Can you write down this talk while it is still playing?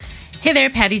Hey there,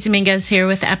 Patty Dominguez here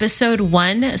with episode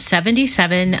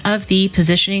 177 of the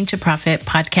Positioning to Profit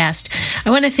podcast.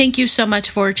 I want to thank you so much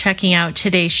for checking out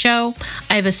today's show.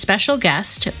 I have a special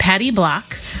guest, Patty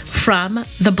Block from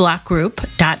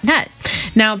theblockgroup.net.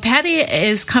 Now, Patty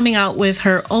is coming out with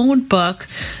her own book,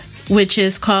 which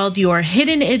is called Your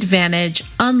Hidden Advantage,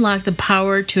 Unlock the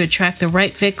Power to Attract the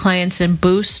Right Fit Clients and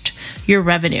Boost Your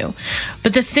Revenue.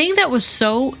 But the thing that was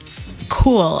so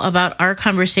cool about our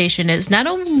conversation is not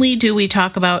only do we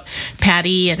talk about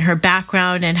Patty and her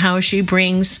background and how she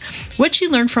brings what she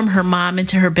learned from her mom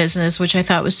into her business, which I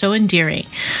thought was so endearing,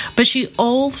 but she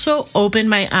also opened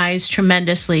my eyes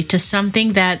tremendously to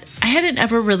something that I hadn't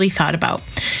ever really thought about.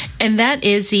 And that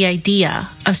is the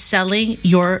idea of selling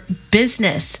your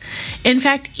business. In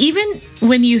fact, even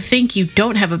when you think you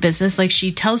don't have a business, like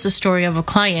she tells the story of a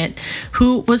client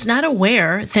who was not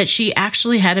aware that she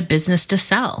actually had a business to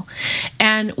sell.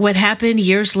 And what happened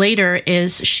years later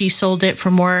is she sold it for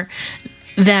more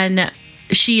than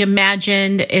she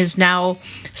imagined, is now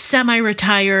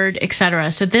semi-retired,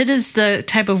 etc. So that is the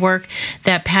type of work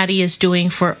that Patty is doing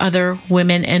for other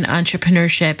women in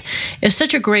entrepreneurship. It's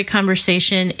such a great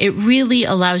conversation. It really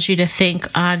allows you to think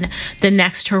on the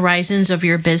next horizons of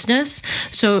your business.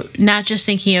 So not just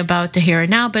thinking about the here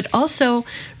and now, but also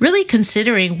really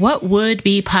considering what would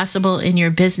be possible in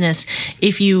your business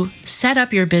if you set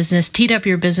up your business, teed up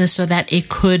your business so that it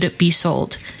could be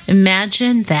sold.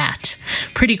 Imagine that.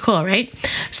 Pretty cool, right?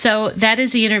 So that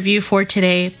is the interview for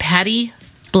today. Patty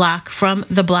Block from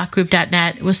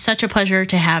theblockgroup.net. It was such a pleasure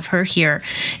to have her here,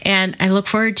 and I look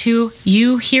forward to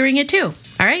you hearing it too.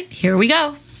 All right, here we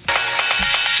go.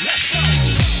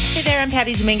 Hey there, I'm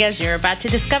Patty Dominguez. You're about to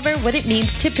discover what it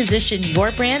means to position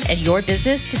your brand and your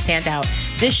business to stand out.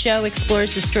 This show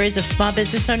explores the stories of small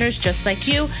business owners just like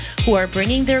you who are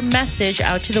bringing their message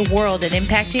out to the world and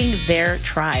impacting their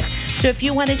tribe. So if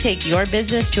you want to take your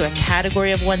business to a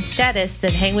category of one status,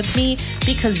 then hang with me,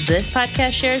 because this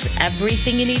podcast shares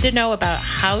everything you need to know about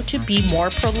how to be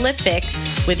more prolific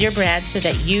with your brand so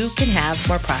that you can have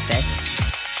more profits.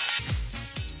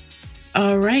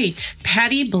 All right,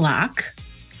 Patty Block.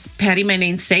 Patty, my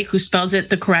namesake, who spells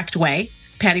it the correct way,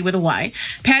 Patty with a Y.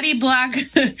 Patty Block,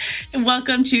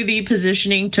 welcome to the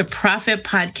Positioning to Profit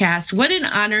podcast. What an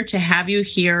honor to have you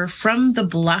here from the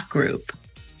Block Group.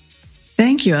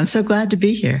 Thank you. I'm so glad to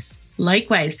be here.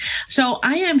 Likewise. So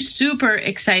I am super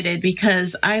excited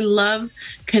because I love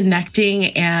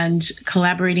connecting and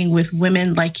collaborating with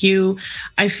women like you.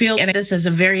 I feel this as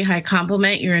a very high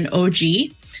compliment. You're an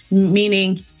OG,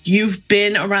 meaning you've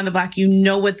been around the block. You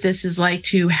know what this is like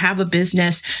to have a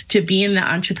business, to be in the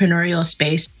entrepreneurial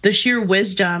space. The sheer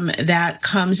wisdom that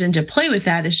comes into play with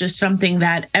that is just something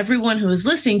that everyone who is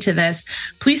listening to this,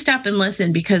 please stop and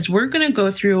listen, because we're going to go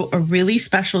through a really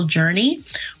special journey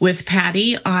with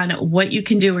Patty on what you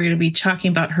can do. We're going to be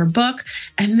talking about her book,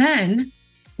 and then,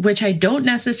 which I don't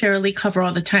necessarily cover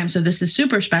all the time, so this is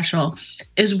super special,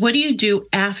 is what do you do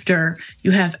after you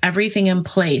have everything in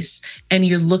place and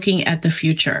you're looking at the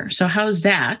future? So how's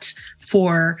that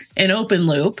for an open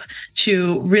loop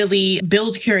to really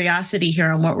build curiosity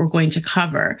here on what we're going to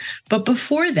cover? But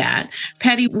before that,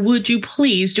 Patty, would you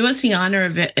please do us the honor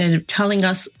of telling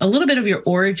us a little bit of your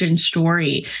origin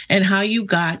story and how you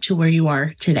got to where you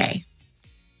are today?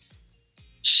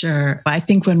 Sure. I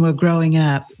think when we're growing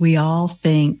up, we all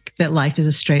think that life is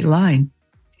a straight line.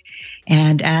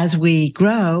 And as we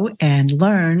grow and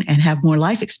learn and have more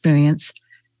life experience,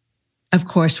 of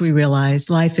course, we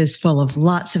realize life is full of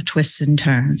lots of twists and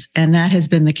turns. And that has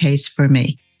been the case for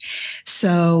me.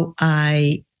 So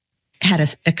I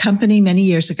had a company many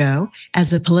years ago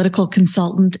as a political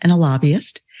consultant and a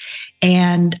lobbyist,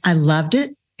 and I loved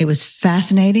it. It was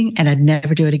fascinating, and I'd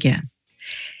never do it again.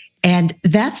 And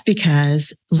that's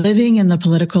because living in the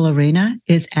political arena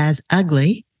is as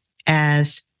ugly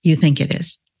as you think it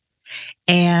is.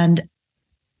 And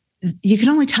you can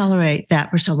only tolerate that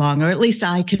for so long, or at least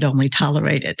I could only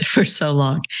tolerate it for so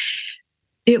long.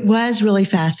 It was really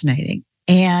fascinating.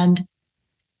 And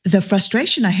the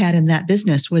frustration I had in that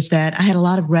business was that I had a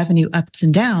lot of revenue ups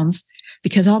and downs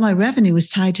because all my revenue was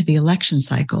tied to the election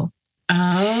cycle.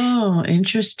 Oh,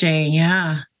 interesting.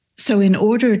 Yeah. So in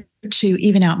order to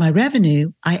even out my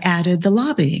revenue, I added the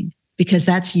lobbying because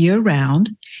that's year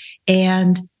round.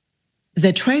 And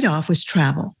the trade-off was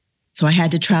travel. So I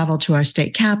had to travel to our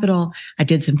state capital. I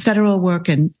did some federal work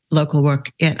and local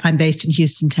work. I'm based in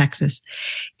Houston, Texas.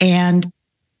 And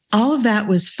all of that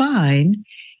was fine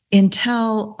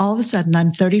until all of a sudden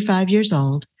I'm 35 years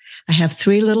old. I have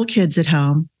 3 little kids at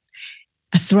home,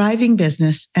 a thriving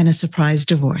business, and a surprise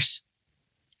divorce.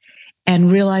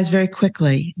 and realized very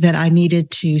quickly that I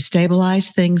needed to stabilize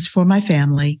things for my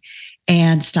family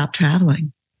and stop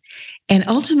traveling. And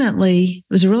ultimately,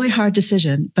 it was a really hard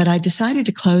decision, but I decided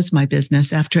to close my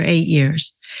business after 8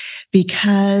 years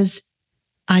because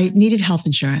I needed health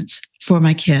insurance for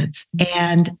my kids.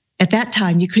 And at that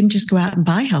time, you couldn't just go out and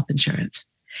buy health insurance.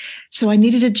 So I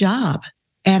needed a job.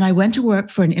 And I went to work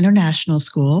for an international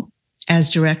school as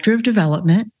director of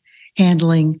development,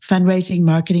 handling fundraising,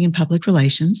 marketing, and public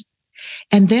relations,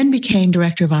 and then became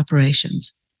director of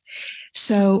operations.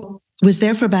 So was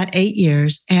there for about 8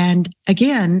 years. And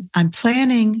again, I'm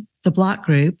planning the block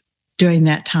group during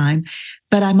that time,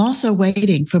 but I'm also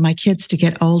waiting for my kids to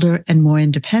get older and more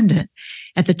independent.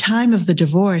 At the time of the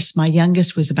divorce, my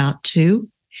youngest was about 2,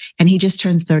 and he just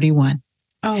turned 31.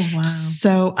 Oh, wow.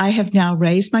 So I have now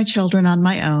raised my children on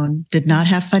my own, did not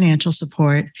have financial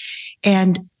support,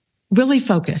 and really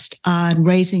focused on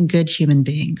raising good human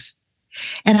beings.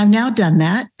 And I've now done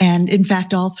that. And in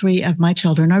fact, all 3 of my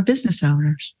children are business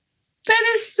owners. That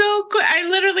is so good. I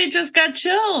literally just got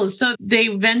chills. So they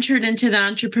ventured into the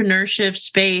entrepreneurship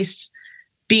space,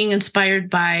 being inspired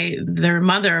by their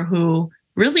mother, who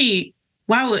really,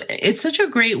 wow, it's such a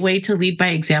great way to lead by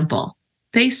example.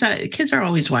 Kids are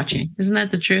always watching. Isn't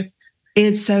that the truth?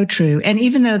 It's so true. And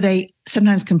even though they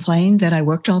sometimes complained that I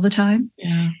worked all the time,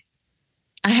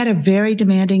 I had a very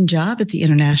demanding job at the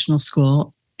international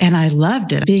school. And I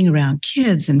loved it, being around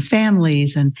kids and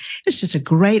families. And it's just a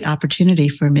great opportunity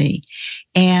for me.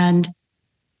 And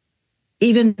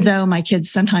even though my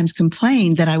kids sometimes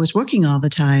complained that I was working all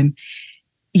the time,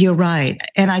 you're right.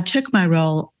 And I took my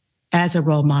role as a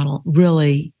role model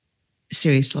really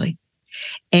seriously.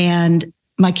 And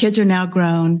my kids are now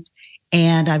grown,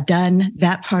 and I've done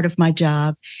that part of my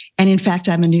job. And in fact,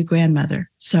 I'm a new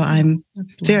grandmother. So I'm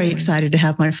very excited to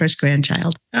have my first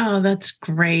grandchild. Oh, that's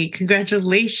great.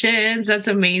 Congratulations. That's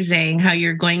amazing how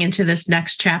you're going into this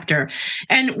next chapter.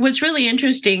 And what's really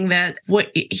interesting that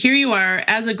here you are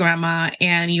as a grandma,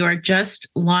 and you are just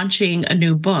launching a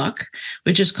new book,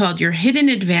 which is called Your Hidden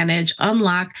Advantage: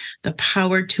 Unlock the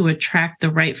Power to Attract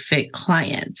the Right Fit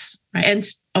Clients. Right? And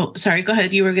sorry, go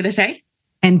ahead. You were going to say?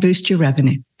 And boost your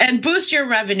revenue. And boost your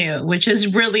revenue, which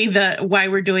is really why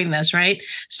we're doing this, right?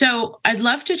 So I'd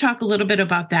love to talk a little bit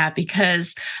about that,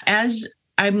 because as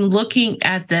I'm looking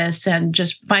at this and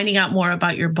just finding out more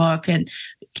about your book, and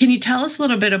can you tell us a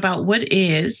little bit about what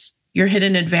is your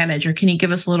hidden advantage, or can you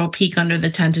give us a little peek under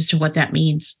the tent as to what that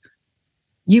means?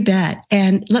 You bet.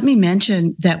 And let me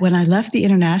mention that when I left the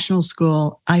international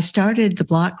school, I started the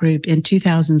block group in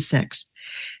 2006.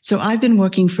 So I've been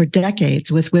working for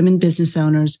decades with women business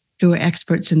owners who are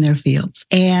experts in their fields.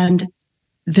 And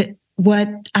what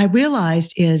I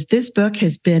realized is this book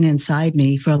has been inside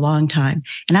me for a long time.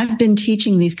 And I've been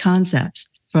teaching these concepts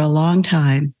for a long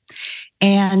time.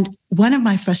 And one of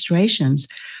my frustrations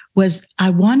was I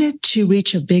wanted to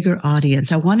reach a bigger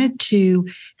audience. I wanted to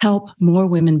help more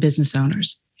women business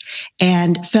owners,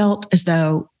 and felt as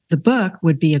though the book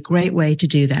would be a great way to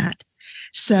do that.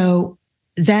 So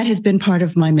that has been part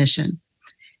of my mission.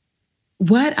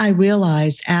 What I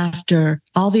realized after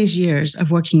all these years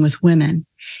of working with women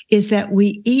is that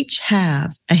we each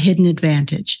have a hidden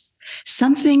advantage,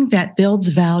 something that builds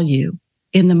value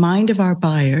in the mind of our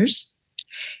buyers.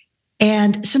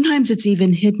 And sometimes it's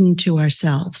even hidden to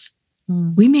ourselves.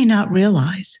 We may not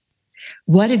realize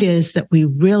what it is that we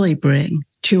really bring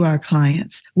to our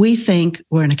clients. We think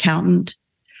we're an accountant,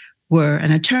 we're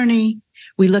an attorney,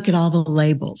 we look at all the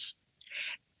labels.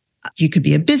 You could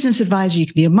be a business advisor, you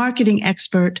could be a marketing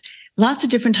expert, lots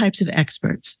of different types of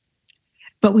experts.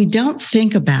 But we don't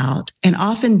think about, and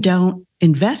often don't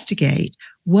investigate,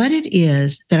 what it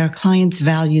is that our clients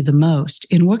value the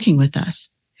most in working with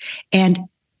us. And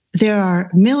there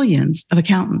are millions of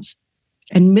accountants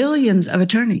and millions of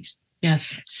attorneys.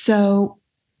 Yes. So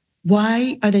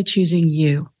why are they choosing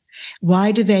you?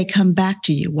 Why do they come back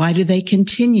to you? Why do they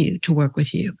continue to work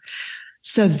with you?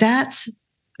 So that's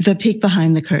the peek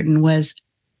behind the curtain, was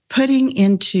putting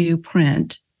into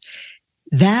print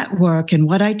that work and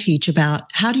what I teach about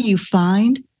how do you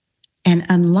find and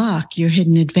unlock your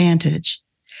hidden advantage,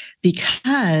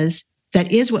 because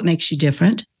that is what makes you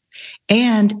different.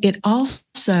 And it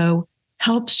also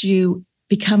helps you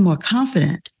become more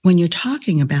confident when you're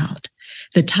talking about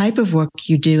the type of work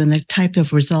you do and the type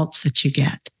of results that you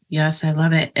get. Yes, I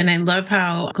love it. And I love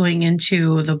how going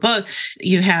into the book,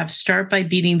 you have start by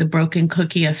beating the broken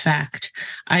cookie effect.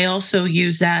 I also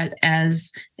use that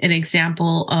as an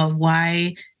example of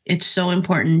why it's so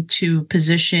important to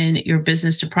position your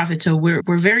business to profit. So we're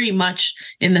very much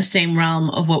in the same realm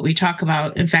of what we talk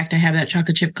about. In fact, I have that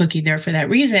chocolate chip cookie there for that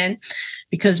reason,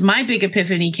 because my big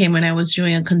epiphany came when I was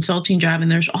doing a consulting job,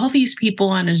 and there's all these people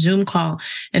on a Zoom call,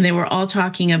 and they were all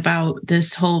talking about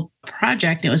this whole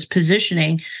project, and it was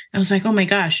positioning. I was like, oh my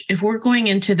gosh, if we're going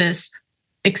into this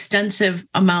extensive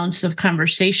amounts of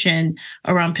conversation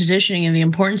around positioning and the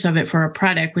importance of it for a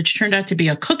product, which turned out to be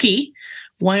a cookie,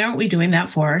 why aren't we doing that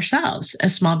for ourselves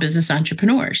as small business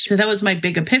entrepreneurs? So that was my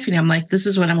big epiphany. I'm like, this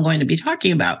is what I'm going to be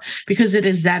talking about, because it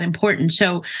is that important.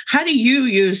 So how do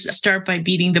you start by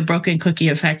beating the broken cookie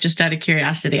effect? Just out of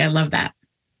curiosity. I love that.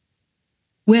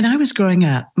 When I was growing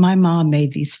up, my mom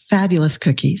made these fabulous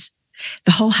cookies.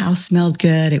 The whole house smelled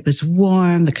good. It was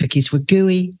warm. The cookies were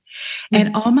gooey.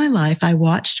 And all my life, I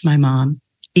watched my mom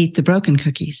eat the broken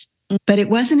cookies. But it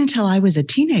wasn't until I was a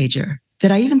teenager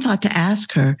that I even thought to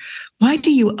ask her, why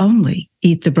do you only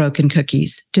eat the broken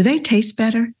cookies? Do they taste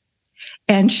better?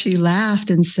 And she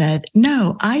laughed and said,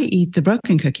 no, I eat the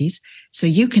broken cookies so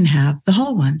you can have the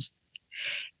whole ones.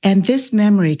 And this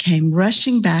memory came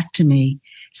rushing back to me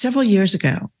several years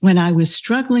ago when I was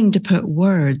struggling to put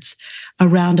words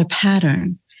around a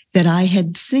pattern that I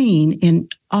had seen in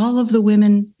all of the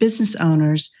women business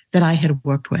owners that I had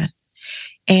worked with.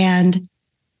 And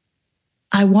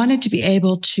I wanted to be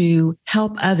able to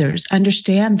help others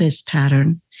understand this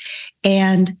pattern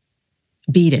and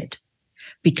beat it,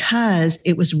 because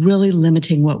it was really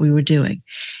limiting what we were doing.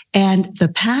 And the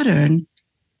pattern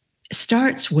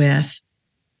starts with,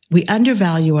 we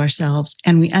undervalue ourselves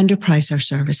and we underprice our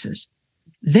services.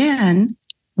 Then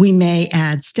we may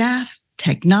add staff,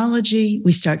 technology,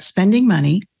 we start spending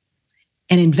money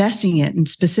and investing it in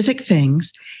specific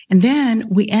things. And then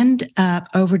we end up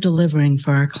over-delivering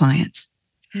for our clients.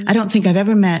 I don't think I've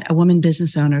ever met a woman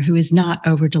business owner who is not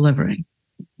over-delivering,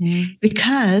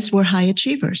 because we're high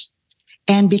achievers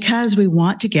and because we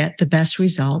want to get the best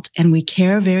result and we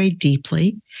care very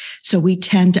deeply. So we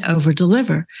tend to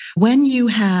over-deliver. When you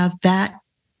have that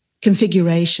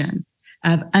configuration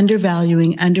of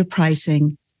undervaluing,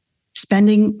 underpricing,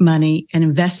 spending money and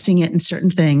investing it in certain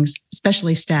things,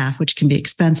 especially staff, which can be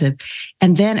expensive,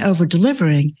 and then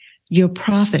over-delivering, your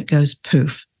profit goes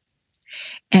poof.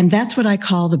 And that's what I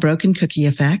call the broken cookie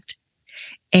effect.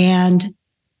 And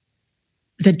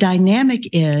the dynamic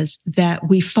is that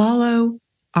we follow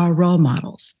our role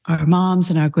models, our moms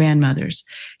and our grandmothers,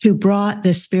 who brought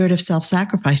this spirit of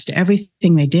self-sacrifice to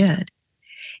everything they did.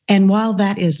 And while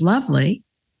that is lovely,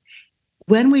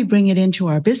 when we bring it into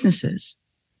our businesses,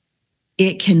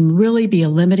 it can really be a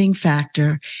limiting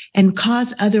factor and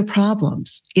cause other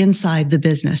problems inside the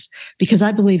business, because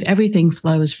I believe everything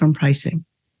flows from pricing.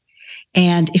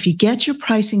 And if you get your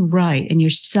pricing right and you're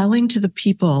selling to the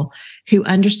people who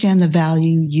understand the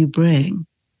value you bring,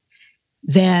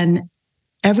 then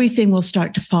everything will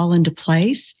start to fall into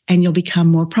place and you'll become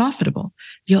more profitable.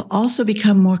 You'll also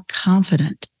become more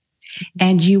confident,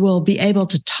 and you will be able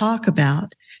to talk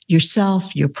about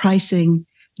yourself, your pricing,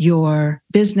 your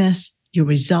business, your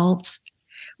results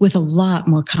with a lot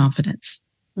more confidence.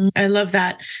 I love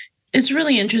that. It's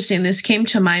really interesting. This came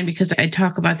to mind because I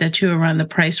talk about that too around the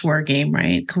price war game,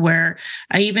 right? Where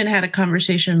I even had a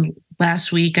conversation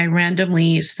last week. I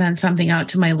randomly sent something out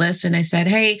to my list and I said,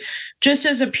 hey, just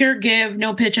as a pure give,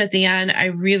 no pitch at the end, I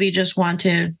really just want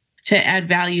to add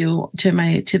value to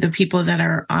the people that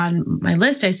are on my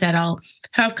list. I said, I'll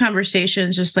have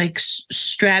conversations, just like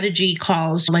strategy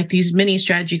calls, like these mini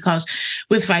strategy calls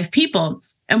with 5 people.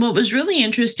 And what was really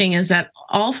interesting is that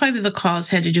all 5 of the calls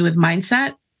had to do with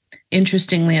mindset.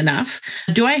 Interestingly enough,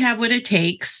 do I have what it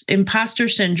takes? Imposter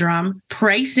syndrome,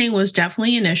 pricing was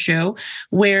definitely an issue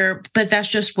but that's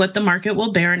just what the market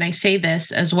will bear. And I say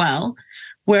this as well,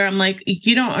 where I'm like,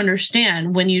 you don't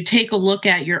understand when you take a look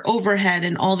at your overhead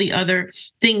and all the other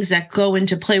things that go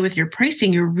into play with your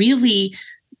pricing, you're really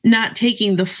not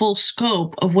taking the full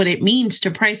scope of what it means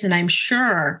to price. And I'm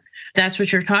sure that's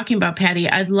what you're talking about, Patty.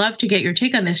 I'd love to get your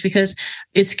take on this because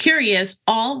it's curious.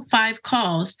 All 5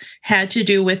 calls had to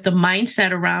do with the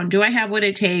mindset around, do I have what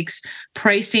it takes,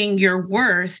 pricing your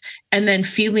worth, and then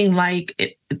feeling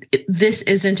like this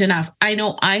isn't enough. I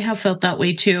know I have felt that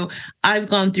way too. I've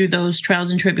gone through those trials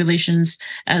and tribulations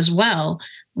as well.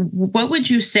 What would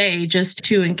you say just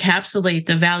to encapsulate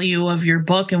the value of your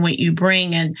book and what you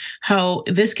bring, and how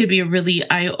this could be a really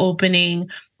eye-opening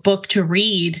book to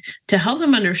read to help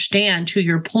them understand, to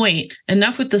your point,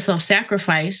 enough with the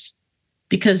self-sacrifice,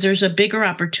 because there's a bigger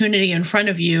opportunity in front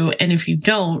of you. And if you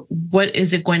don't, what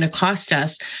is it going to cost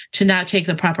us to not take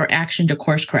the proper action to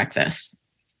course correct this?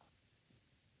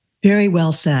 Very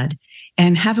well said.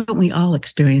 And haven't we all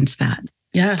experienced that?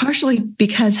 Yes. Partially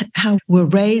because how we're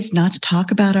raised not to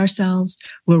talk about ourselves.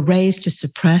 We're raised to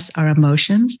suppress our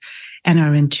emotions and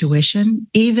our intuition,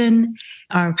 even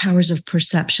our powers of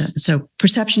perception. So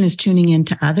perception is tuning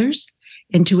into others.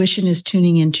 Intuition is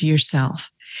tuning into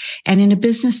yourself. And in a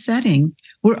business setting,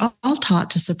 we're all taught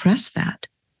to suppress that.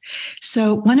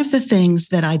 So one of the things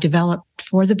that I developed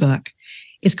for the book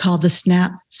is called the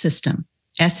SNAP system,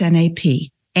 SNAP.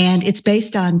 And it's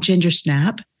based on Ginger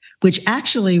Snap, which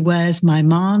actually was my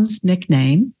mom's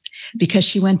nickname because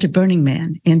she went to Burning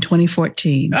Man in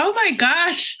 2014. Oh my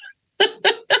gosh.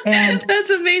 And that's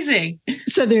amazing.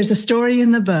 So there's a story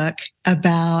in the book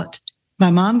about my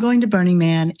mom going to Burning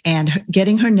Man and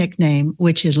getting her nickname,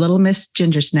 which is Little Miss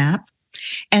Ginger Snap.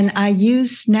 And I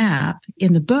use SNAP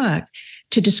in the book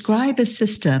to describe a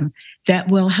system that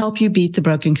will help you beat the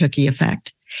broken cookie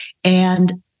effect.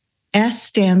 And S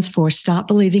stands for stop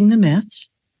believing the myths.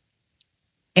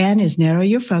 N is narrow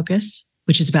your focus,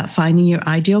 which is about finding your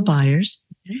ideal buyers.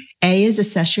 A is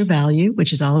assess your value,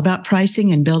 which is all about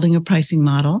pricing and building a pricing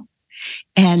model.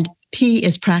 And P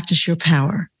is practice your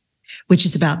power, which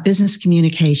is about business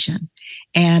communication.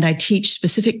 And I teach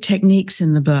specific techniques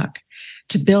in the book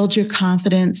to build your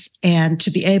confidence and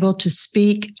to be able to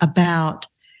speak about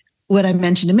what I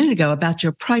mentioned a minute ago about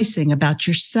your pricing, about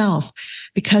yourself,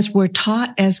 because we're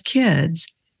taught as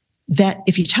kids that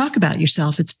if you talk about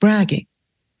yourself, it's bragging.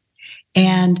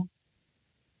 And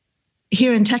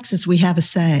here in Texas, we have a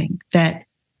saying that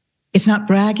it's not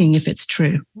bragging if it's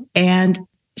true. And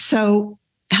so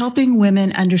helping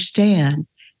women understand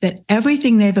that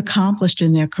everything they've accomplished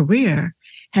in their career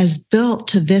has built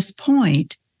to this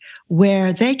point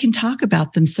where they can talk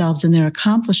about themselves and their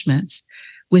accomplishments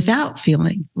without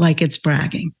feeling like it's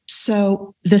bragging.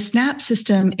 So the SNAP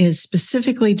system is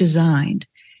specifically designed,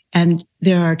 and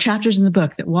there are chapters in the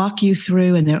book that walk you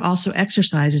through, and there are also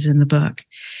exercises in the book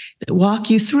that walk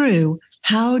you through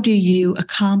how do you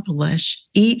accomplish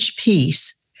each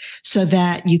piece so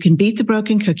that you can beat the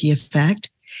broken cookie effect.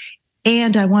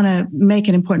 And I want to make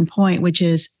an important point, which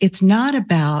is it's not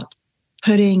about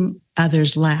putting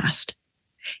others last.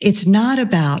 It's not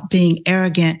about being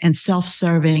arrogant and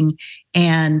self-serving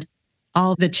and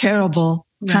all the terrible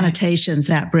connotations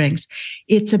that brings.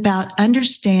 It's about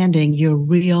understanding your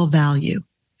real value,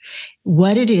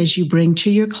 what it is you bring to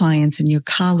your clients and your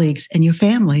colleagues and your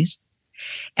families,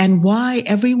 and why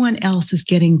everyone else is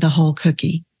getting the whole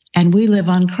cookie and we live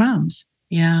on crumbs.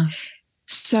 Yeah.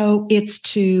 So it's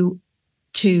to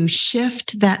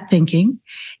shift that thinking.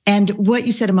 And what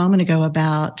you said a moment ago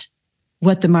about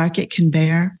what the market can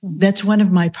bear, that's one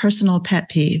of my personal pet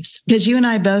peeves, because you and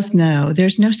I both know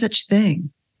there's no such thing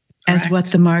as what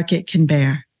the market can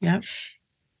bear. Yep.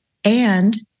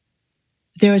 And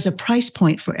there is a price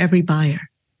point for every buyer.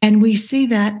 And we see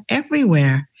that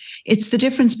everywhere. It's the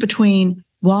difference between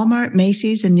Walmart,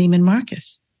 Macy's, and Neiman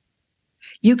Marcus.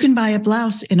 You can buy a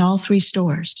blouse in all three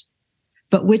stores,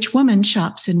 but which woman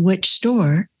shops in which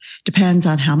store depends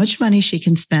on how much money she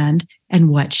can spend and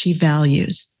what she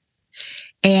values.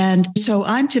 And so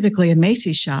I'm typically a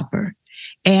Macy's shopper,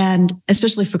 and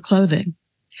especially for clothing.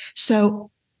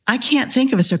 So I can't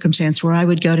think of a circumstance where I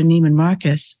would go to Neiman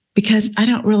Marcus because I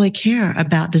don't really care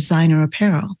about designer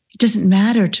apparel. It doesn't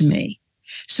matter to me.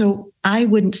 So I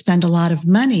wouldn't spend a lot of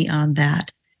money on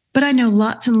that. But I know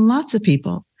lots and lots of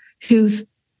people who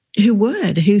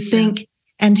think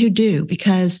and who do,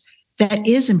 because that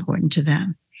is important to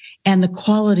them. And the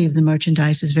quality of the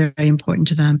merchandise is very, very important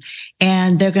to them.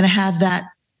 And they're going to have that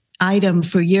item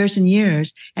for years and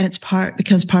years, and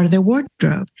becomes part of their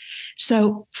wardrobe.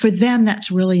 So for them,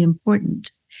 that's really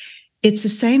important. It's the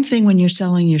same thing when you're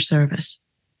selling your service.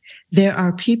 There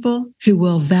are people who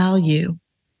will value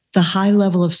the high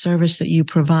level of service that you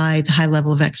provide, the high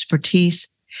level of expertise.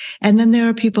 And then there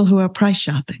are people who are price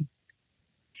shopping.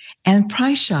 And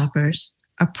price shoppers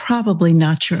are probably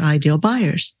not your ideal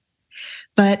buyers.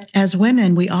 But as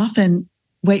women, we often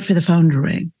wait for the phone to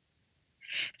ring.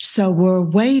 So we're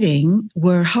waiting,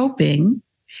 we're hoping,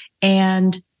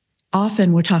 and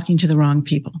often we're talking to the wrong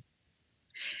people.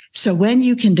 So when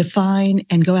you can define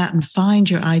and go out and find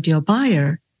your ideal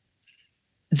buyer,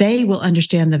 they will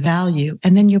understand the value,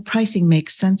 and then your pricing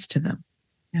makes sense to them.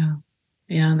 Yeah.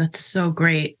 Yeah, that's so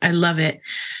great. I love it.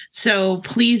 So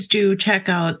please do check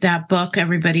out that book,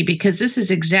 everybody, because this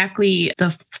is exactly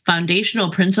the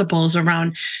foundational principles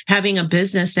around having a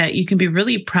business that you can be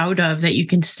really proud of, that you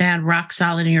can stand rock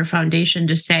solid in your foundation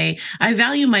to say, I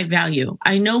value my value.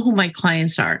 I know who my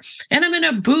clients are, and I'm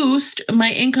going to boost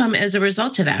my income as a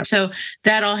result of that. So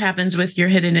that all happens with your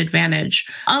hidden advantage.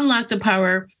 Unlock the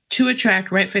power to attract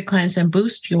right fit clients and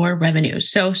boost your revenue.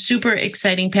 So super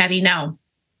exciting, Patty. Now,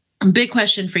 Big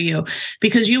question for you,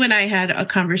 because you and I had a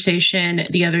conversation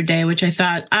the other day, which I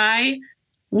thought I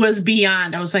was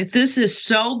beyond. I was like, this is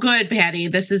so good, Patty.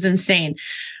 This is insane.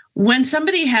 When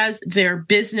somebody has their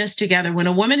business together, when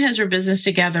a woman has her business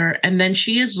together, and then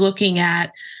she is looking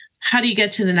at how do you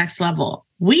get to the next level?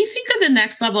 We think of the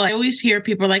next level. I always hear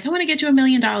people like, I want to get to $1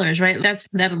 million, right? That's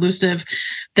that elusive,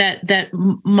 that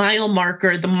mile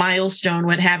marker, the milestone,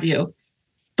 what have you.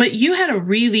 But you had a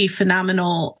really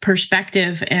phenomenal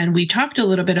perspective. And we talked a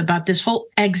little bit about this whole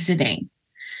exiting.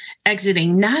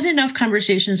 Not enough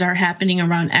conversations are happening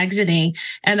around exiting.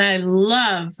 And I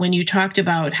love when you talked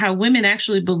about how women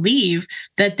actually believe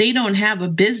that they don't have a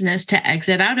business to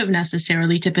exit out of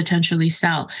necessarily to potentially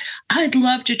sell. I'd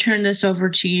love to turn this over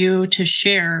to you to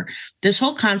share this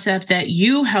whole concept that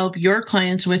you help your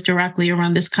clients with directly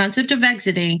around this concept of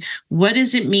exiting. What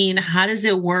does it mean? How does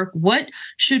it work? What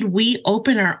should we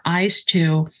open our eyes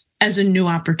to as a new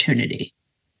opportunity?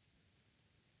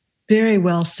 Very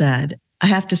well said. I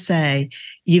have to say,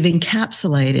 you've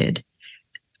encapsulated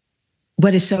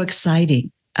what is so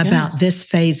exciting about this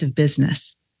phase of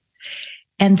business.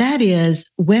 And that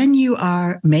is when you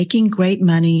are making great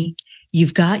money,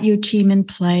 you've got your team in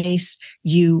place,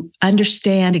 you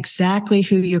understand exactly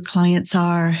who your clients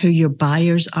are, who your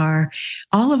buyers are.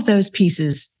 All of those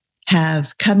pieces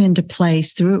have come into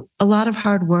place through a lot of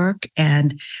hard work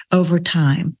and over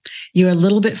time. You're a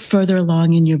little bit further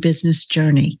along in your business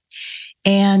journey.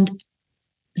 And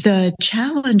the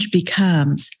challenge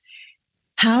becomes,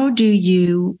 how do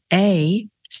you,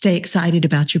 stay excited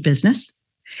about your business?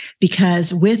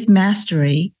 Because with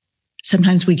mastery,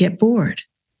 sometimes we get bored.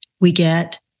 We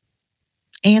get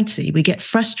antsy. We get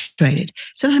frustrated.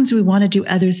 Sometimes we want to do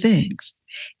other things.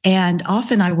 And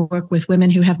often I work with women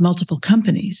who have multiple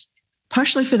companies,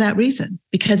 partially for that reason,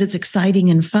 because it's exciting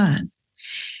and fun.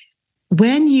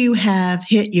 When you have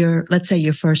hit your, let's say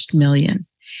your first million,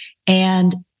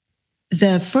 and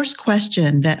the first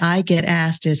question that I get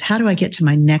asked is, how do I get to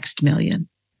my next million?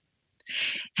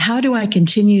 How do I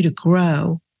continue to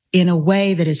grow in a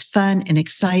way that is fun and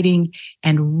exciting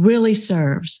and really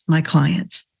serves my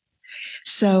clients?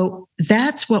 So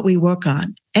that's what we work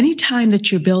on. Anytime that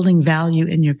you're building value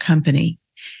in your company,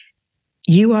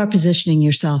 you are positioning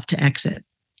yourself to exit.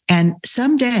 And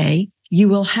someday you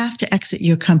will have to exit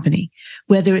your company,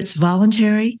 whether it's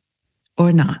voluntary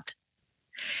or not.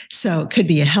 So it could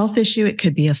be a health issue. It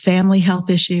could be a family health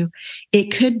issue.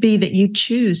 It could be that you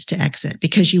choose to exit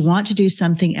because you want to do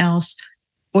something else,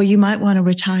 or you might want to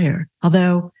retire,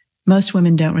 although most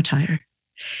women don't retire.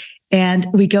 And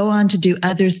we go on to do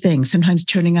other things, sometimes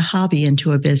turning a hobby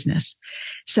into a business,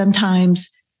 sometimes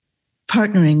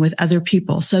partnering with other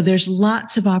people. So there's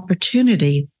lots of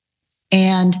opportunity.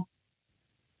 And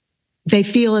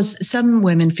some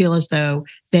women feel as though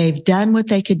they've done what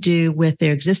they could do with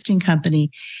their existing company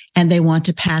and they want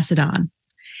to pass it on.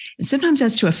 And sometimes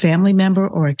that's to a family member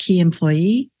or a key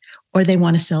employee, or they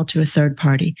want to sell to a third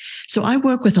party. So I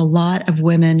work with a lot of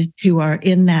women who are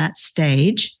in that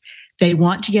stage. They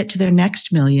want to get to their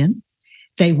next million.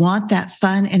 They want that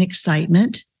fun and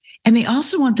excitement. And they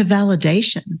also want the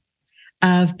validation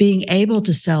of being able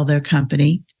to sell their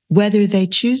company, whether they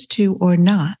choose to or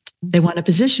not. They want to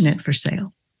position it for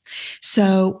sale.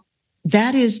 So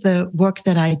that is the work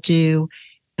that I do.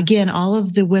 Again, all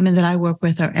of the women that I work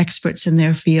with are experts in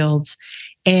their fields.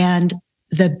 And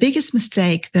the biggest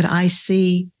mistake that I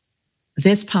see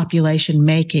this population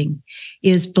making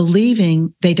is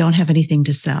believing they don't have anything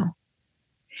to sell.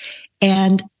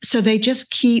 And so they just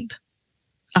keep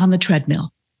on the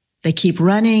treadmill. They keep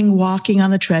running, walking on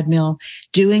the treadmill,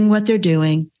 doing what they're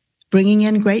doing, bringing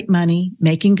in great money,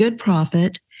 making good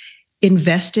profit,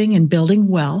 investing and building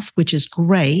wealth, which is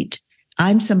great.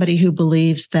 I'm somebody who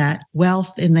believes that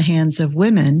wealth in the hands of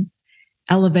women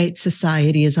elevates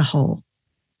society as a whole.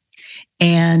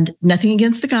 And nothing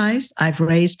against the guys. I've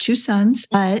raised 2 sons,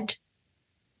 but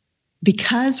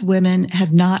because women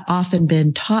have not often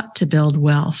been taught to build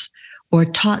wealth or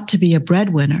taught to be a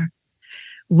breadwinner,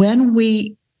 when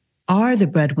we are the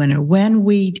breadwinner, when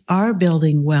we are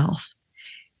building wealth,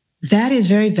 that is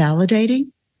very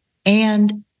validating,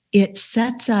 and it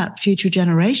sets up future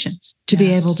generations to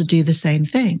be able to do the same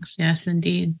things. Yes,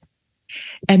 indeed.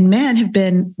 And men have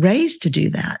been raised to do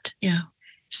that. Yeah.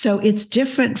 So it's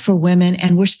different for women,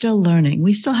 and we're still learning.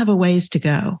 We still have a ways to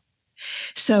go.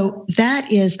 So that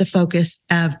is the focus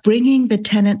of bringing the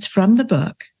tenets from the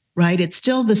book, right? It's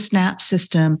still the SNAP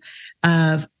system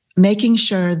of making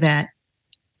sure that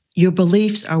your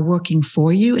beliefs are working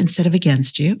for you instead of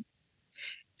against you,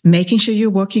 making sure you're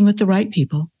working with the right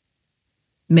people,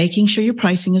 making sure your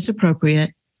pricing is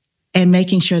appropriate, and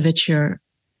making sure that you're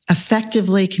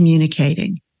effectively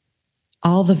communicating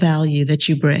all the value that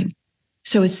you bring.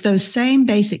 So it's those same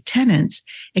basic tenets,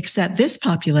 except this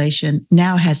population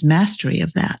now has mastery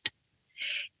of that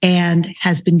and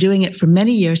has been doing it for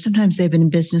many years. Sometimes they've been in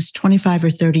business 25 or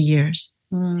 30 years.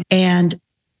 And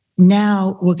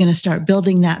now we're going to start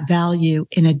building that value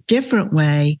in a different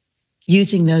way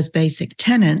using those basic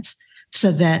tenets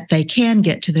so that they can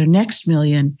get to their next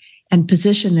million and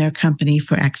position their company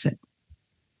for exit.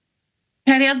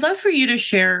 Patty, I'd love for you to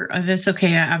share, if it's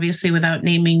okay, obviously without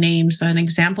naming names, an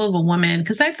example of a woman,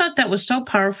 because I thought that was so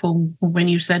powerful when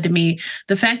you said to me,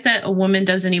 the fact that a woman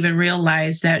doesn't even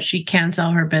realize that she can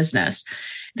sell her business.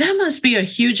 That must be a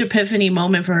huge epiphany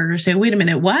moment for her to say, wait a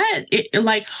minute, what?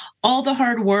 Like all the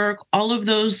hard work, all of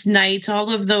those nights,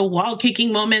 all of the wall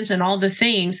kicking moments and all the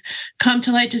things come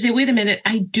to light to say, wait a minute,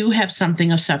 I do have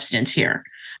something of substance here.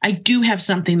 I do have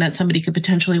something that somebody could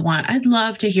potentially want. I'd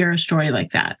love to hear a story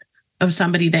like that of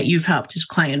somebody that you've helped as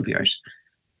client of yours.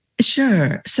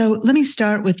 Sure. So let me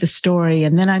start with the story,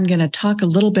 and then I'm going to talk a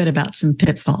little bit about some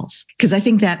pitfalls, because I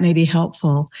think that may be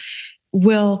helpful.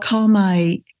 We'll call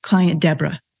my client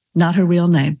Deborah, not her real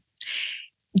name.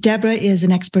 Deborah is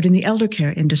an expert in the elder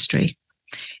care industry,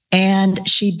 and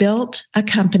she built a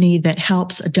company that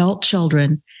helps adult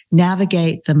children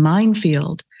navigate the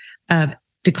minefield of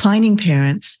declining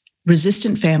parents,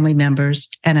 resistant family members,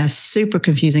 and a super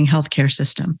confusing healthcare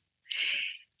system.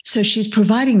 So she's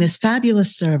providing this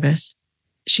fabulous service.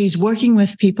 She's working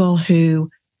with people who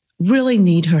really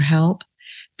need her help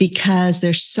because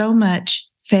there's so much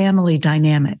family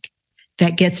dynamic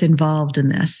that gets involved in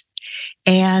this.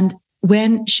 And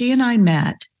when she and I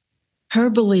met, her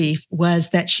belief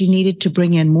was that she needed to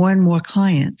bring in more and more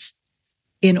clients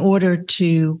in order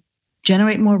to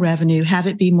generate more revenue, have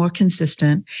it be more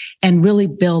consistent, and really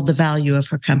build the value of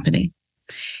her company.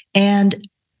 And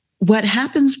what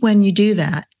happens when you do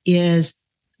that is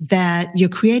that you're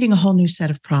creating a whole new set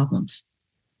of problems,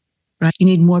 right? You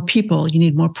need more people, you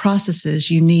need more processes,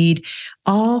 you need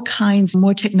all kinds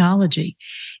more technology.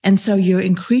 And so you're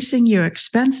increasing your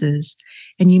expenses,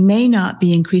 and you may not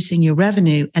be increasing your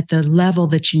revenue at the level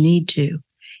that you need to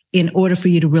in order for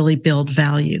you to really build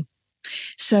value.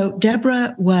 So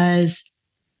Deborah was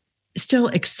still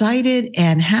excited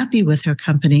and happy with her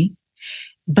company,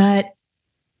 but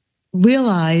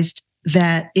realized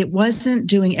that it wasn't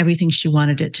doing everything she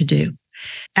wanted it to do.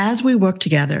 As we worked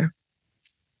together,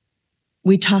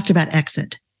 we talked about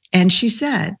exit. And she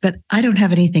said, but I don't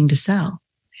have anything to sell.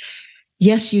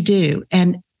 Yes, you do.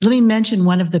 And let me mention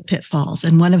one of the pitfalls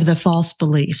and one of the false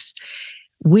beliefs.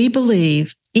 We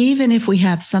believe, even if we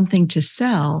have something to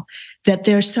sell, that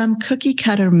there's some cookie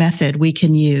cutter method we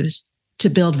can use to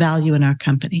build value in our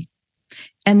company.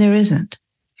 And there isn't.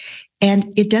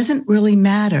 And it doesn't really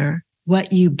matter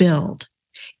what you build.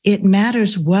 It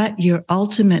matters what your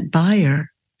ultimate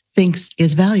buyer thinks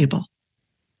is valuable.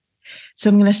 So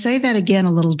I'm going to say that again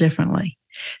a little differently.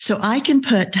 So I can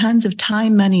put tons of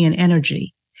time, money, and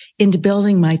energy into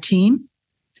building my team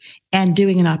and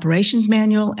doing an operations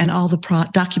manual and all the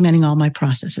documenting all my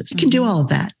processes. It can do all of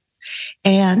that.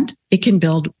 And it can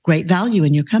build great value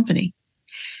in your company.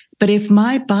 But if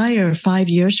my buyer 5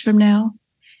 years from now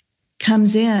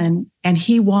comes in and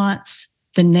he wants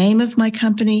the name of my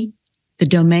company, the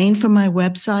domain for my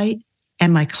website,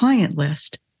 and my client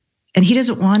list, and he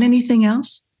doesn't want anything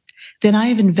else, then I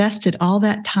have invested all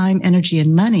that time, energy,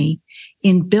 and money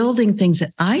in building things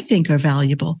that I think are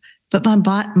valuable, but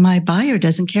my buyer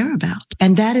doesn't care about.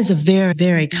 And that is a very,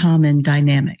 very common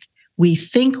dynamic. We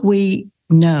think we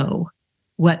know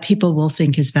what people will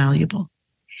think is valuable.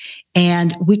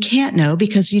 And we can't know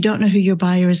because you don't know who your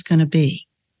buyer is going to be.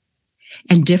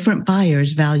 And different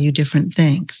buyers value different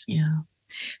things. Yeah.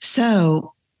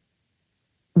 So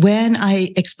when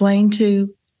I explained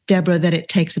to Deborah that it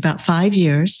takes about 5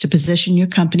 years to position your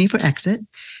company for exit,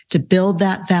 to build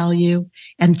that value,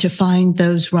 and to find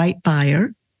those right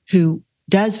buyer who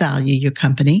does value your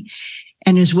company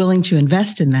and is willing to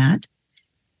invest in that,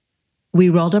 we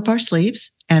rolled up our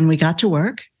sleeves and we got to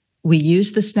work. We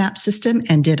used the SNAP system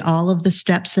and did all of the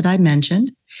steps that I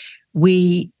mentioned.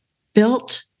 We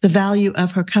built the value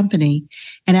of her company.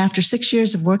 And after 6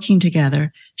 years of working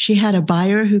together, she had a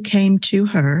buyer who came to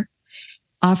her,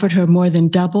 offered her more than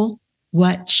double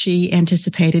what she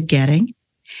anticipated getting.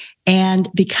 And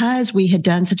because we had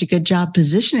done such a good job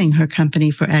positioning her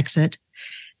company for exit,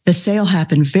 the sale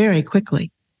happened very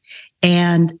quickly.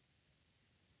 And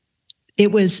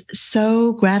it was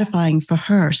so gratifying for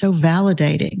her, so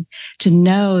validating to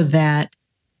know that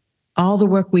all the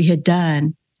work we had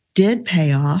done did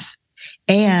pay off,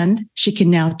 and she can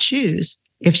now choose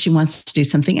if she wants to do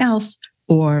something else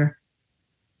or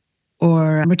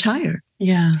retire.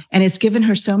 Yeah. And it's given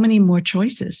her so many more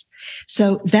choices.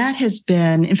 So that has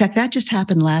been, in fact, that just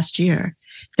happened last year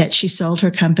that she sold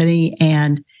her company,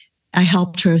 and I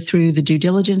helped her through the due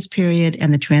diligence period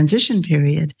and the transition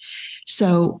period.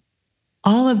 So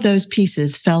all of those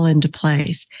pieces fell into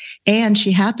place. And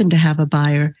she happened to have a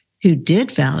buyer who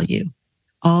did value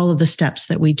all of the steps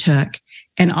that we took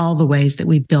and all the ways that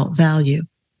we built value.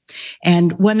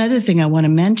 And one other thing I want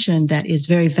to mention that is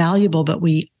very valuable, but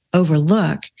we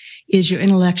overlook, is your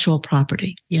intellectual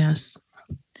property. Yes.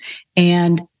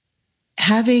 And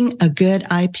having a good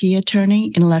IP attorney,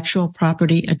 intellectual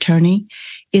property attorney,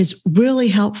 is really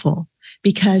helpful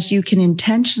because you can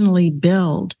intentionally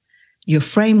build your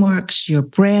frameworks, your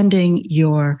branding,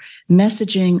 your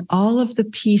messaging, all of the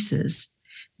pieces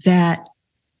that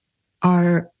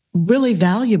are really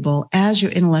valuable as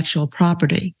your intellectual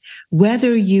property.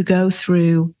 Whether you go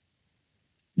through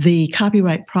the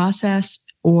copyright process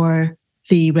or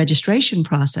the registration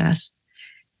process,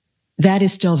 that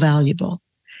is still valuable.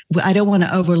 I don't want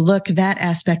to overlook that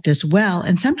aspect as well.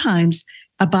 And sometimes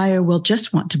a buyer will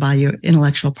just want to buy your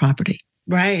intellectual property.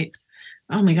 Right.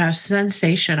 Oh my gosh,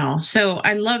 sensational. So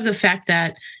I love the fact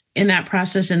that in that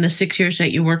process, in the 6 years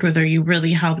that you worked with her, you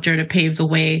really helped her to pave the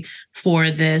way for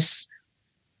this.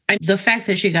 The fact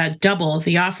that she got double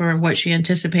the offer of what she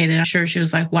anticipated, I'm sure she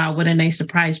was like, wow, what a nice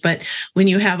surprise. But when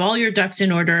you have all your ducks in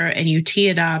order and you tee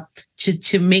it up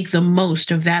to make the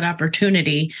most of that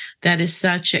opportunity, that is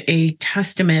such a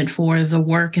testament for the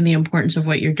work and the importance of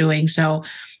what you're doing. So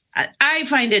I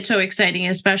find it so exciting,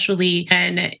 especially,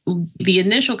 and the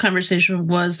initial conversation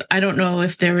was, I don't know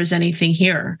if there was anything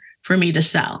here for me to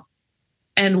sell.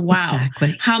 And wow,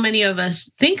 exactly. How many of us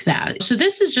think that? So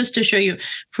this is just to show you,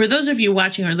 for those of you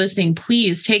watching or listening,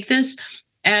 please take this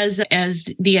as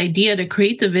the idea to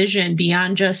create the vision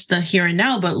beyond just the here and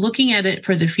now, but looking at it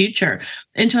for the future.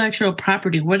 Intellectual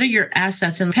property, what are your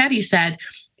assets? And Patty said,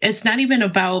 it's not even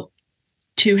about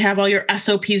to have all your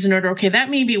SOPs in order. Okay, that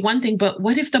may be one thing, but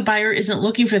what if the buyer isn't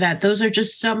looking for that? Those are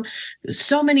just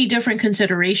so many different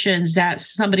considerations that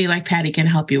somebody like Patty can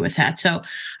help you with that. So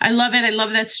I love it. I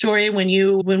love that story.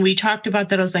 When we talked about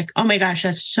that, I was like, oh my gosh,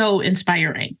 that's so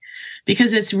inspiring,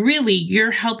 because it's really,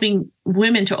 you're helping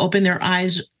women to open their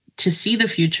eyes to see the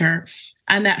future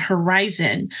on that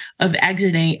horizon of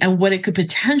exiting and what it could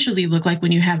potentially look like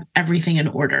when you have everything in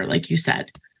order, like you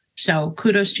said. So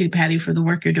kudos to you, Patty, for the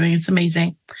work you're doing. It's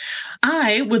amazing.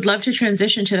 I would love to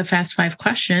transition to the Fast 5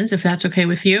 questions, if that's okay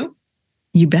with you.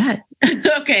 You bet.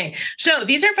 Okay. So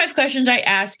these are 5 questions I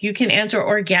ask. You can answer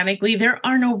organically. There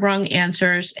are no wrong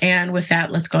answers. And with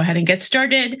that, let's go ahead and get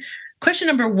started. Question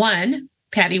number 1,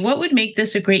 Patty, what would make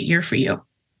this a great year for you?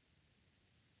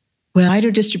 Well,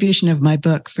 wider distribution of my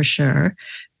book for sure,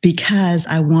 because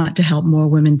I want to help more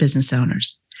women business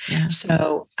owners. Yeah.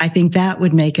 So I think that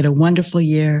would make it a wonderful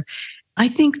year. I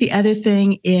think the other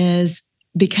thing is,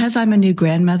 because I'm a new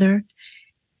grandmother,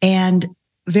 and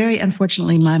very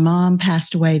unfortunately, my mom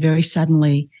passed away very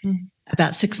suddenly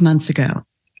about 6 months ago.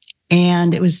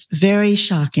 And it was very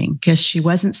shocking because she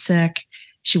wasn't sick.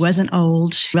 She wasn't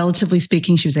old. Relatively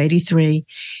speaking, she was 83.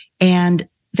 And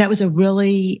that was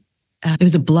it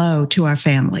was a blow to our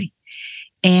family.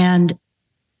 And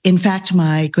in fact,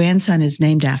 my grandson is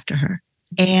named after her.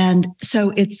 And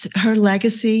so her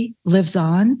legacy lives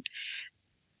on.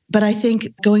 But I think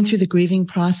going through the grieving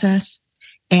process,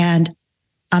 and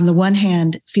on the one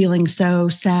hand, feeling so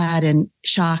sad and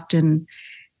shocked and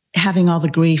having all the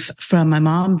grief from my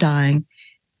mom dying,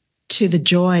 to the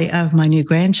joy of my new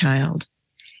grandchild.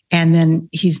 And then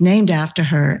he's named after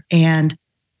her. And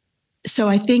so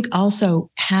I think also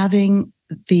having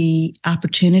the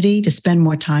opportunity to spend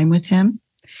more time with him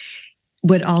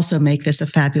would also make this a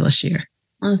fabulous year.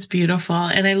 Well, that's beautiful.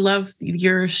 And I love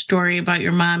your story about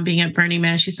your mom being at Burning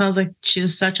Man. She sounds like she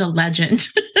was such a legend,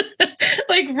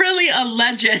 like really a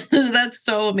legend. That's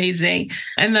so amazing.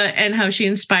 And how she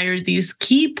inspired these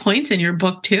key points in your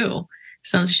book too.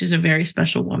 Sounds like she's a very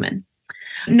special woman.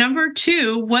 Number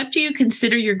 2, what do you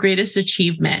consider your greatest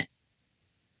achievement?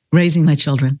 Raising my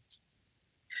children.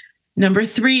 Number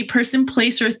 3, person,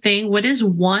 place, or thing. What is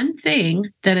one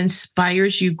thing that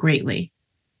inspires you greatly?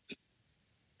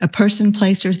 A person,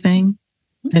 place, or thing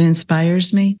that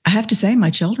inspires me? I have to say, my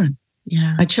children.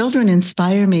 Yeah. My children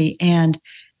inspire me, and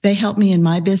they help me in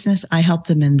my business. I help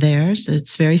them in theirs.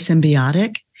 It's very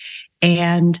symbiotic,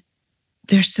 and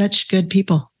they're such good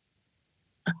people.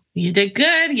 You did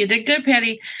good. You did good,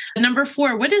 Patty. Number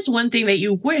 4, what is one thing that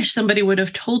you wish somebody would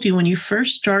have told you when you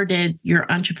first started your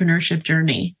entrepreneurship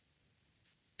journey?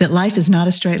 That life is not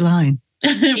a straight line.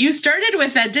 You started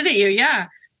with that, didn't you? Yeah.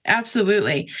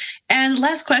 Absolutely. And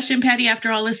last question, Patty,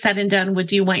 after all is said and done, what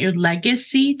do you want your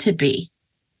legacy to be?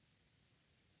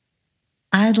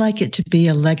 I'd like it to be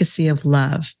a legacy of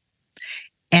love.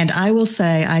 And I will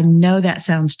say, I know that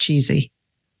sounds cheesy,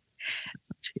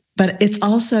 but it's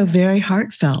also very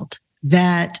heartfelt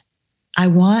that I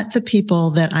want the people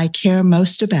that I care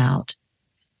most about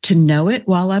to know it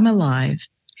while I'm alive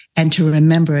and to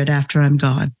remember it after I'm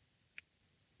gone.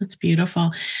 That's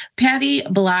beautiful. Patty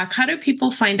Block, how do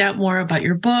people find out more about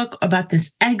your book, about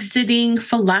this exiting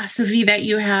philosophy that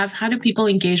you have? How do people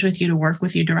engage with you to work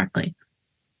with you directly?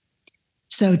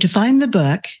 So to find the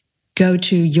book, go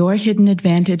to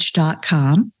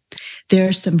yourhiddenadvantage.com. There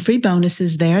are some free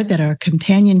bonuses there that are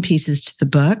companion pieces to the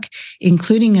book,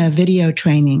 including a video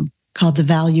training called The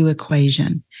Value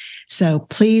Equation. So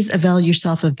please avail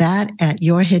yourself of that at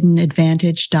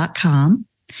yourhiddenadvantage.com.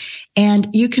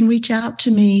 And you can reach out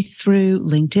to me through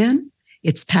LinkedIn.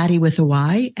 It's Patty with a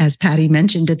Y, as Patty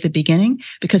mentioned at the beginning,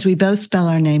 because we both spell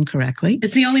our name correctly.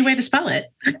 It's the only way to spell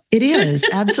it. It is,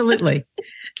 absolutely.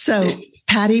 So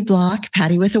Patty Block,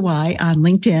 Patty with a Y on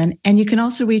LinkedIn. And you can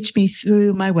also reach me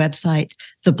through my website,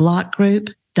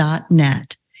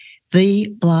 theblockgroup.net,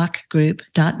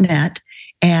 theblockgroup.net.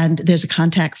 And there's a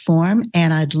contact form,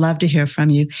 and I'd love to hear from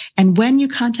you. And when you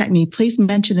contact me, please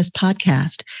mention this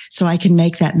podcast so I can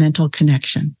make that mental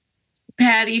connection.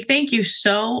 Patty, thank you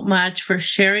so much for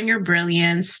sharing your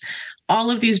brilliance, all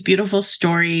of these beautiful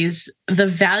stories, the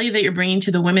value that you're bringing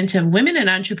to women in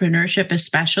entrepreneurship,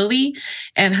 especially,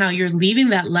 and how you're leaving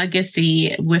that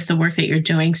legacy with the work that you're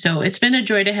doing. So it's been a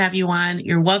joy to have you on.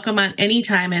 You're welcome on any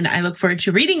time. And I look forward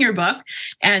to reading your book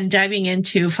and diving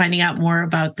into finding out more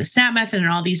about the SNAP method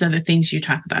and all these other things you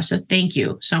talk about. So thank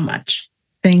you so much.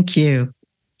 Thank you.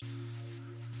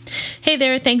 Hey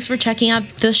there, thanks for checking out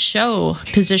the show,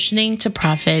 Positioning to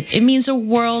Profit. It means a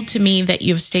world to me that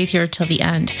you've stayed here till the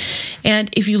end. And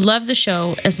if you love the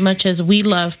show as much as we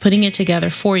love putting it together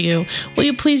for you, will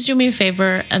you please do me a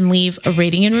favor and leave a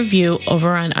rating and review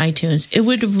over on iTunes? It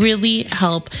would really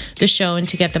help the show and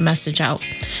to get the message out.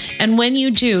 And when you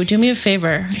do me a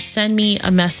favor, send me a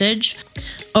message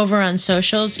over on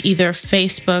socials, either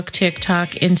Facebook, TikTok,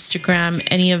 Instagram,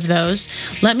 any of those.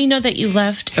 Let me know that you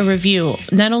left a review.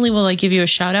 Not only will I give you a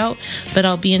shout out, but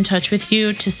I'll be in touch with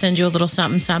you to send you a little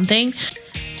something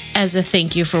as a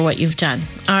thank you for what you've done.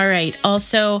 All right.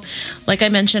 Also, like I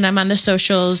mentioned, I'm on the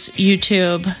socials,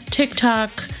 YouTube, TikTok,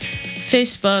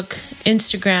 Facebook,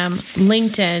 Instagram,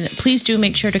 LinkedIn. Please do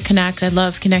make sure to connect. I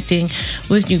love connecting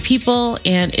with new people,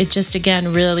 and it just,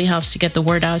 again, really helps to get the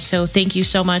word out. So thank you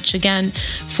so much again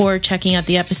for checking out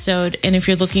the episode. And if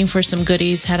you're looking for some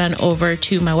goodies, head on over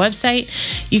to my website.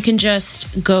 You can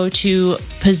just go to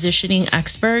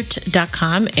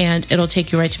positioningexpert.com and it'll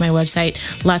take you right to my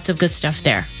website. Lots of good stuff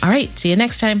there. All right. See you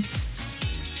next time.